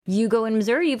Hugo in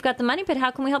Missouri, you've got the Money Pit.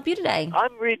 How can we help you today?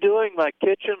 I'm redoing my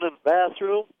kitchen and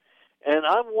bathroom, and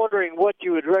I'm wondering what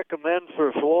you would recommend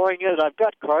for flooring it. I've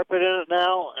got carpet in it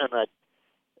now, and I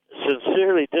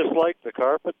sincerely dislike the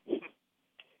carpet,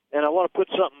 and I want to put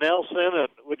something else in it.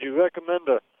 Would you recommend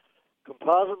a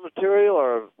composite material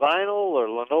or vinyl or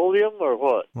linoleum or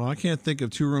what? Well, I can't think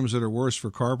of two rooms that are worse for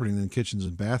carpeting than kitchens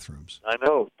and bathrooms. I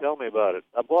know. Tell me about it.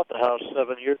 I bought the house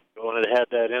 7 years ago, and it had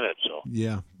that in it. So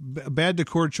yeah, bad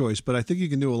decor choice, but I think you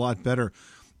can do a lot better.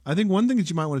 I think one thing that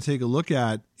you might want to take a look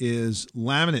at is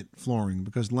laminate flooring,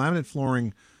 because laminate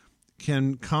flooring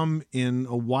can come in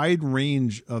a wide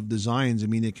range of designs. I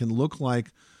mean, it can look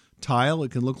like tile, it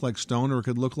can look like stone, or it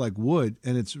could look like wood,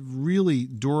 and it's really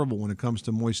durable when it comes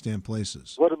to moist, damp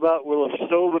places. what about, will a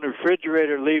stove and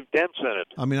refrigerator leave dents in it?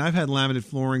 I mean, I've had laminate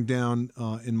flooring down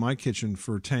in my kitchen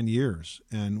for 10 years,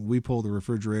 and we pull the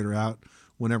refrigerator out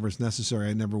whenever it's necessary.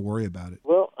 I never worry about it.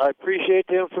 Well, I appreciate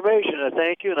the information. I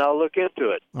thank you, and I'll look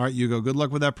into it. All right, Hugo, good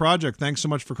luck with that project. Thanks so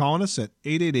much for calling us at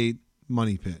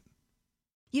 888-MONEY-PIT.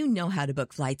 You know how to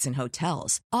book flights and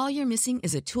hotels. All you're missing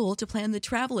is a tool to plan the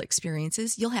travel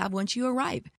experiences you'll have once you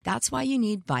arrive. That's why you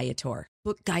need Viator.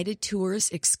 Book guided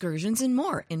tours, excursions, and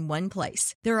more in one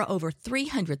place. There are over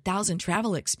 300,000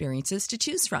 travel experiences to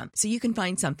choose from, so you can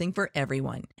find something for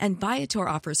everyone. And Viator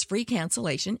offers free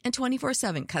cancellation and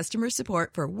 24/7 customer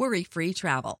support for worry-free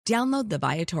travel. Download the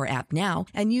Viator app now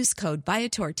and use code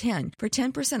Viator10 for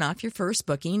 10% off your first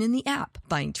booking in the app.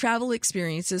 Find travel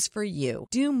experiences for you.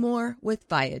 Do more with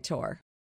Viator.